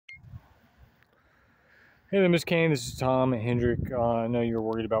Hey there, Miss Kane. This is Tom Hendrick. I know you were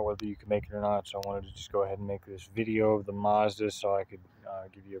worried about whether you could make it or not, so I wanted to just go ahead and make this video of the Mazda so I could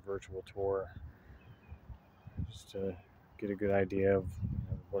give you a virtual tour, just to get a good idea of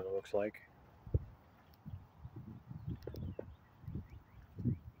what it looks like.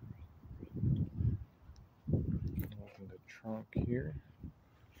 Open the trunk here.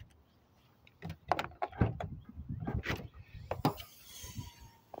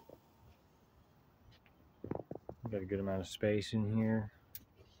 Got a good amount of space in here,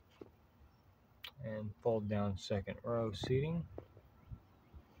 and fold down second row seating.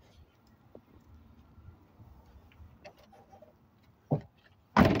 There's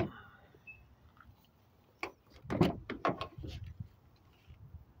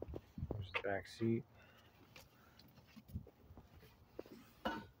the back seat.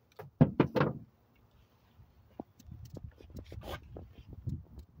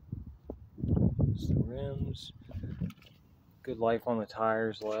 There's the rims. Good life on the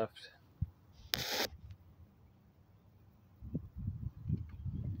tires left.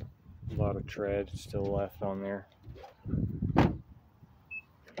 A lot of tread still left on there. And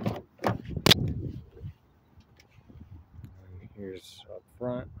here's up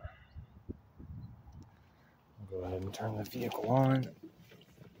front. I'll go ahead and turn the vehicle on.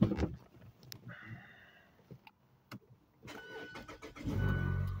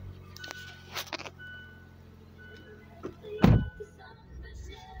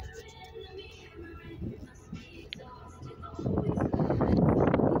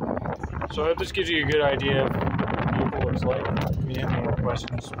 So I hope this gives you a good idea of what the vehicle looks like. If you have any more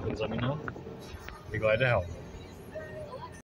questions, please let me know. I'd be glad to help.